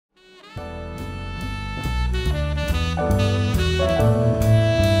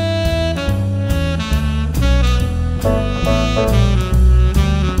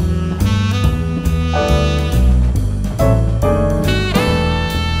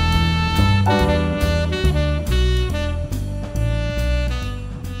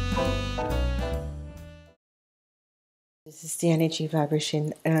This is the energy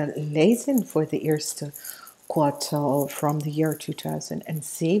vibration lesson for the first quarter from the year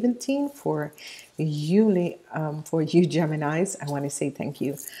 2017 for you Geminis. I want to say thank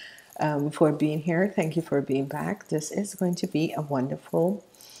you for being here. Thank you for being back. This is going to be a wonderful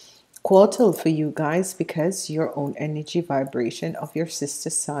quarter for you guys because your own energy vibration of your sister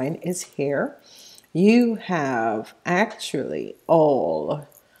sign is here. You have actually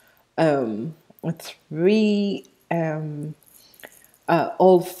three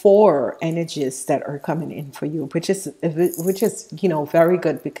all four energies that are coming in for you, which is very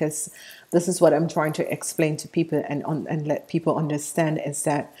good, because this is what I'm trying to explain to people and let people understand is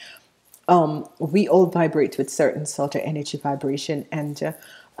that we all vibrate with certain sort of energy vibration, and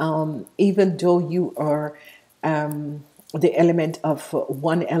even though you are the element of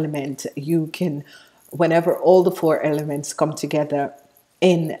one element, you can, whenever all the four elements come together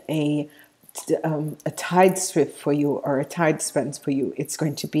in a tide swift for you or a tide spans for you, it's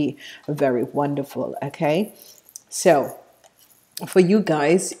going to be very wonderful. Okay, so for you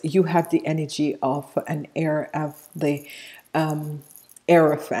guys, you have the energy of an air of the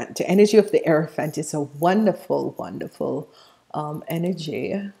Aerophant. The energy of the Aerophant is a wonderful, wonderful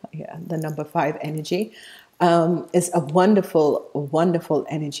energy. Yeah, the number 5 energy is a wonderful, wonderful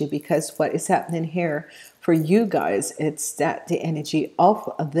energy, because what is happening here for you guys, it's that the energy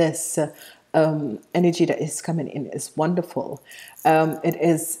of this energy that is coming in is wonderful. It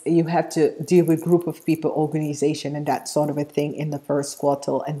is, you have to deal with group of people, organization, and that sort of a thing in the first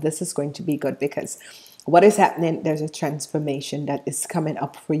quarter, and this is going to be good because what is happening, there's a transformation that is coming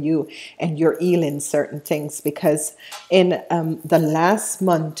up for you, and you're healing certain things, because in the last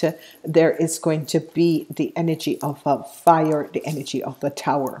month there is going to be the energy of fire, the energy of the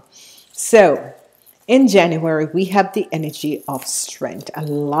Tower. So in January, we have the energy of strength. A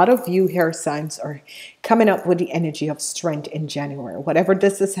lot of you hair signs are coming up with the energy of strength in January. Whatever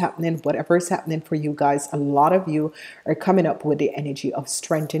this is happening, whatever is happening for you guys, a lot of you are coming up with the energy of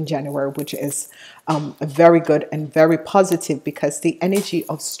strength in January, which is very good and very positive, because the energy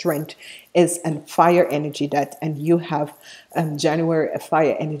of strength is a fire energy, that, and you have January a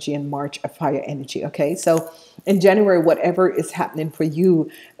fire energy and March a fire energy. Okay, so in January, whatever is happening for you,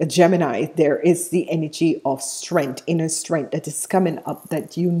 Gemini, there is the energy of strength, inner strength, that is coming up,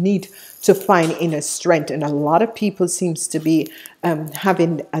 that you need to find inner strength. And a lot of people seems to be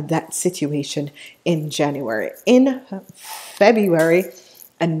having that situation in January. In February,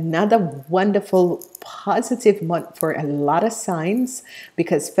 another wonderful positive month for a lot of signs,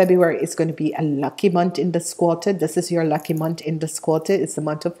 because February is going to be a lucky month in this quarter. This is your lucky month in this quarter. It's the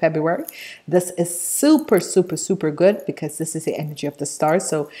month of February. This is super, super, super good, because this is the energy of the stars.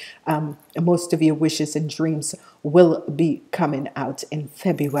 So most of your wishes and dreams will be coming out in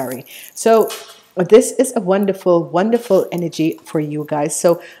February. So this is a wonderful, wonderful energy for you guys.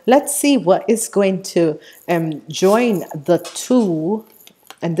 So let's see what is going to join the two.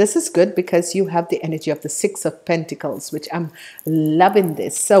 And this is good because you have the energy of the 6 of Pentacles, which I'm loving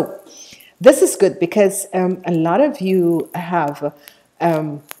this. So this is good because a lot of you have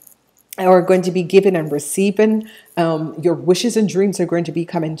are going to be giving and receiving. Your wishes and dreams are going to be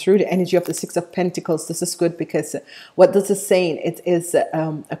coming through. The energy of the 6 of Pentacles. This is good because what this is saying, it is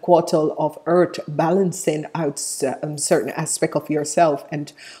a quarter of Earth balancing out certain aspect of yourself,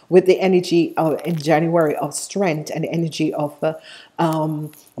 and with the energy in January of strength, and the energy of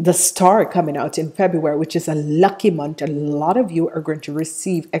the star coming out in February, which is a lucky month. A lot of you are going to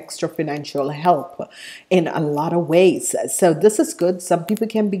receive extra financial help in a lot of ways. So this is good. Some people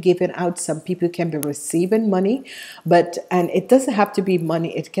can be giving out, some people can be receiving money, and it doesn't have to be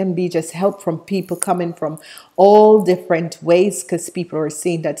money. It can be just help from people coming from all different ways, because people are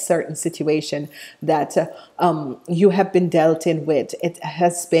seeing that certain situation that you have been dealt in with. It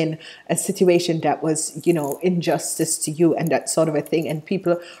has been a situation that was, injustice to you, and that sort of a thing, and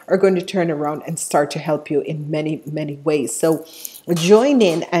people are going to turn around and start to help you in many, many ways. So join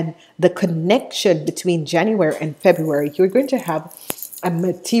in, and the connection between January and February, you're going to have a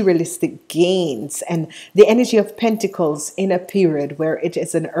materialistic gains, and the energy of Pentacles in a period where it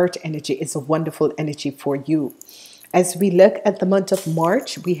is an earth energy is a wonderful energy for you. As we look at the month of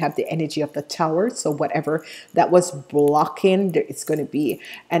March, we have the energy of the Tower. So whatever that was blocking, there is going to be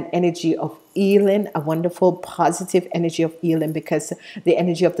an energy of healing, a wonderful positive energy of healing, because the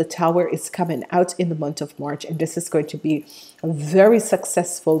energy of the Tower is coming out in the month of March, and this is going to be very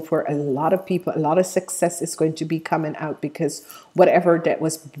successful for a lot of people. A lot of success is going to be coming out, because whatever that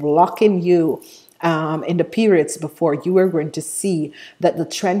was blocking you in the periods before, you are going to see that the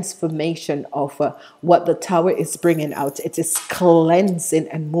transformation of what the Tower is bringing out, it is cleansing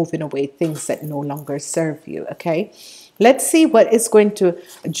and moving away things that no longer serve you. Okay, Let's see what is going to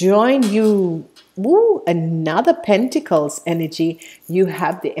join you. Ooh, another Pentacles energy. You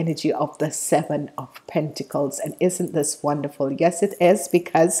have the energy of the Seven of Pentacles. And isn't this wonderful? Yes, it is,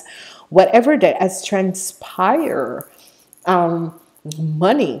 because whatever that has transpired,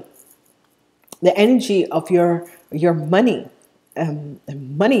 money, the energy of your money,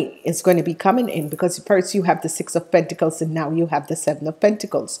 money is going to be coming in, because first you have the Six of Pentacles and now you have the Seven of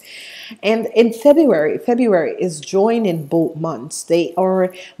Pentacles. And in February is joining both months. They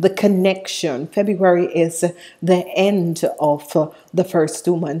are the connection. February is the end of the first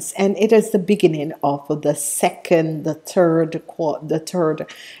 2 months, and it is the beginning of the second, the third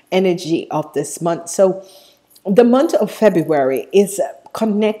energy of this month. So the month of February is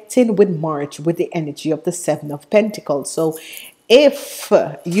connecting with March with the energy of the Seven of Pentacles. So if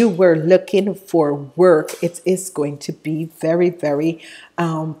you were looking for work, it is going to be very, very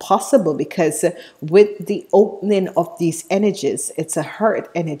possible, because with the opening of these energies, it's a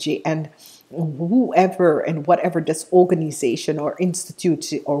hurt energy, and whoever and whatever this organization or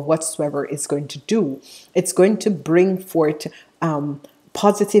institute or whatsoever is going to do, it's going to bring forth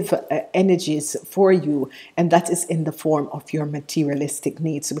positive energies for you, and that is in the form of your materialistic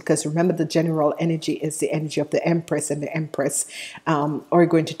needs. Because remember, the general energy is the energy of the Empress, and the Empress are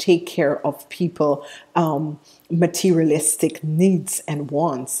going to take care of people materialistic needs and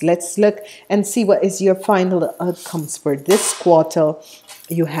wants. Let's look and see what is your final outcomes for this quarter.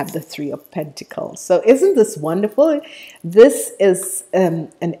 You have the Three of Pentacles. So isn't this wonderful? This is an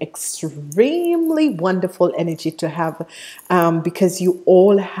extremely wonderful energy to have, because you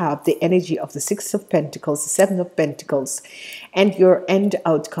all have the energy of the Six of Pentacles, the Seven of Pentacles, and your end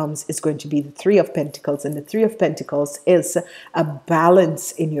outcomes is going to be the Three of Pentacles. And the Three of Pentacles is a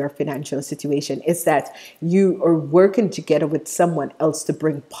balance in your financial situation. Is that you are working together with someone else to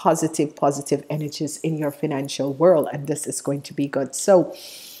bring positive energies in your financial world, and this is going to be good. So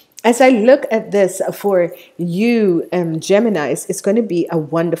as I look at this for you, Geminis, it's going to be a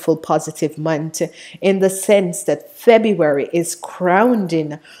wonderful, positive month, in the sense that February is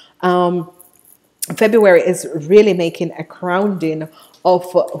crowning. February is really making a crowning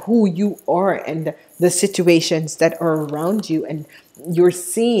of who you are and the situations that are around you, and you're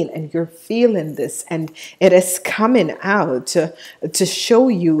seeing and you're feeling this, and it is coming out to show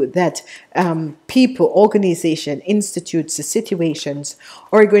you that people, organization, institutes, situations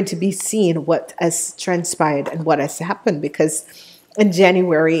are going to be seeing what has transpired and what has happened. Because in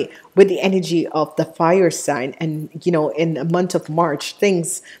January, with the energy of the fire sign, and in the month of March,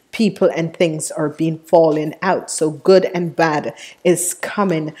 people and things are being falling out. So good and bad is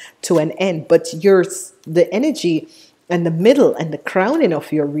coming to an end. But the energy and the middle and the crowning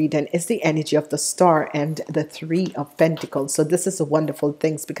of your reading is the energy of the Star and the Three of Pentacles. So this is a wonderful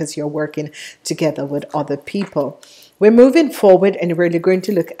thing, because you're working together with other people. We're moving forward, and we're really going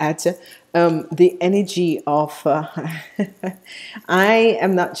to look at the energy of I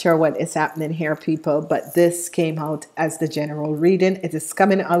am not sure what is happening here, people, but this came out as the general reading. It is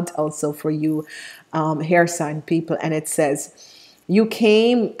coming out also for you hair sign people, and it says, you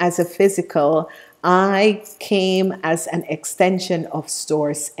came as a physical, I came as an extension of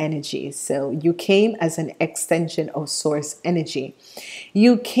source energy. So you came as an extension of source energy.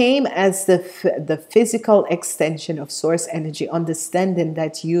 You came as the physical extension of source energy, understanding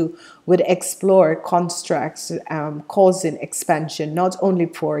that you would explore constructs, causing expansion, not only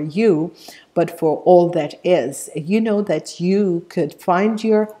for you, but for all that is. You know that you could find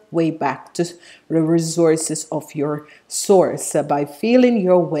your way back to the resources of your source by feeling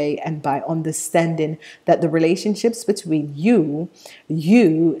your way, and by understanding that the relationships between you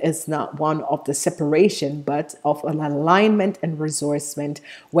is not one of the separation, but of an alignment and resourcement.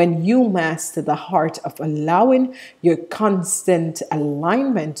 When you master the heart of allowing your constant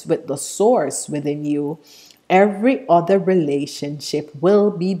alignment with the source within you, every other relationship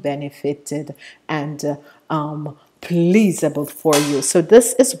will be benefited and pleasable for you. So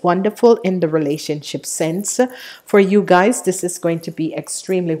this is wonderful in the relationship sense for you guys. This is going to be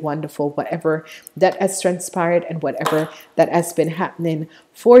extremely wonderful, whatever that has transpired and whatever that has been happening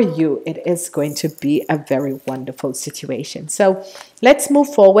for you. It is going to be a very wonderful situation. So let's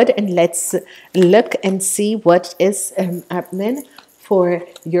move forward and let's look and see what is happening for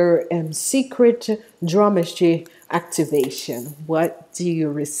your secret dramaturgy activation. What do you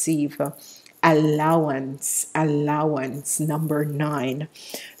receive? Allowance number 9.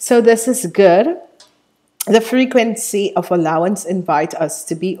 So this is good. The frequency of allowance invite us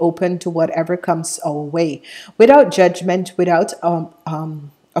to be open to whatever comes our way, without judgment, without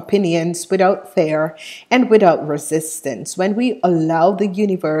opinions, without fear, and without resistance. When we allow the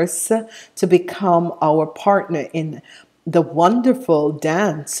universe to become our partner in the wonderful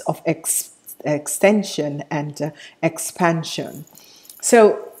dance of extension and expansion.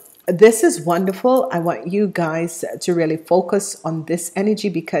 So this is wonderful. I want you guys to really focus on this energy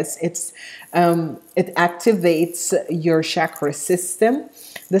because it activates your chakra system.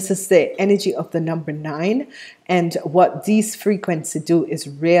 This is the energy of the number 9, and what these frequencies do is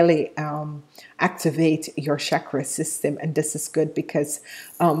really activate your chakra system. And this is good because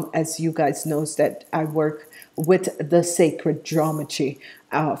as you guys knows that I work with the sacred geometry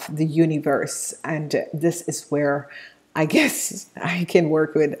of the universe, and this is where I guess I can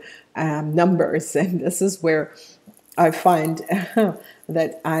work with numbers, and this is where I find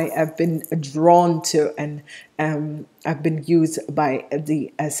that I have been drawn to, and I've been used by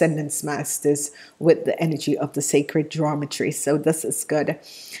the Ascendance Masters with the energy of the sacred geometry. So this is good.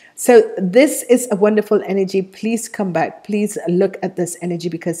 So this is a wonderful energy. Please come back. Please look at this energy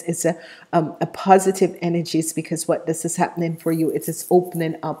because it's a positive energies, because what this is happening for you, it is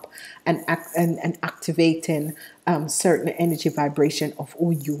opening up and activating certain energy vibration of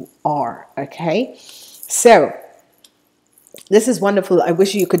who you are. Okay, so this is wonderful. I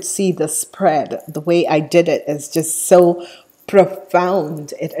wish you could see the spread. The way I did it is just so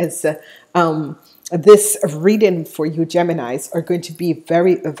profound. It is this reading for you Geminis are going to be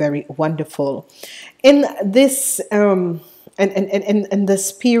very, very wonderful in this in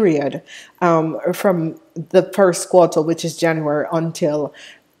this period from the first quarter, which is January until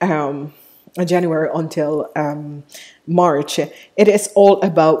March. It is all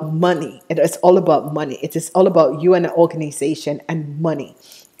about money. It is all about money. It is all about you and an organization and money.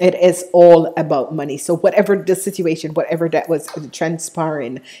 It is all about money. So whatever the situation, whatever that was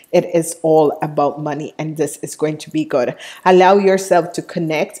transpiring, it is all about money. And this is going to be good. Allow yourself to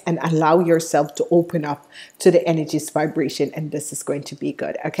connect and allow yourself to open up to the energy's vibration. And this is going to be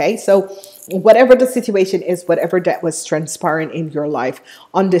good. Okay. So whatever the situation is, whatever that was transpiring in your life,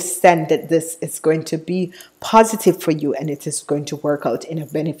 understand that this is going to be positive for you. And it is going to work out in a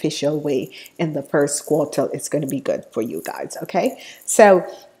beneficial way in the first quarter. It's going to be good for you guys. Okay. So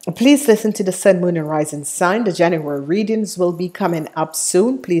please listen to the Sun, Moon, and Rising sign. The January readings will be coming up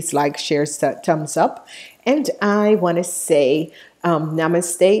soon. Please like, share, thumbs up. And I want to say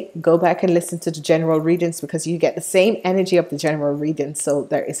namaste. Go back and listen to the general readings because you get the same energy of the general readings. So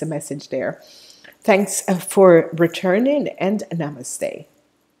there is a message there. Thanks for returning, and namaste.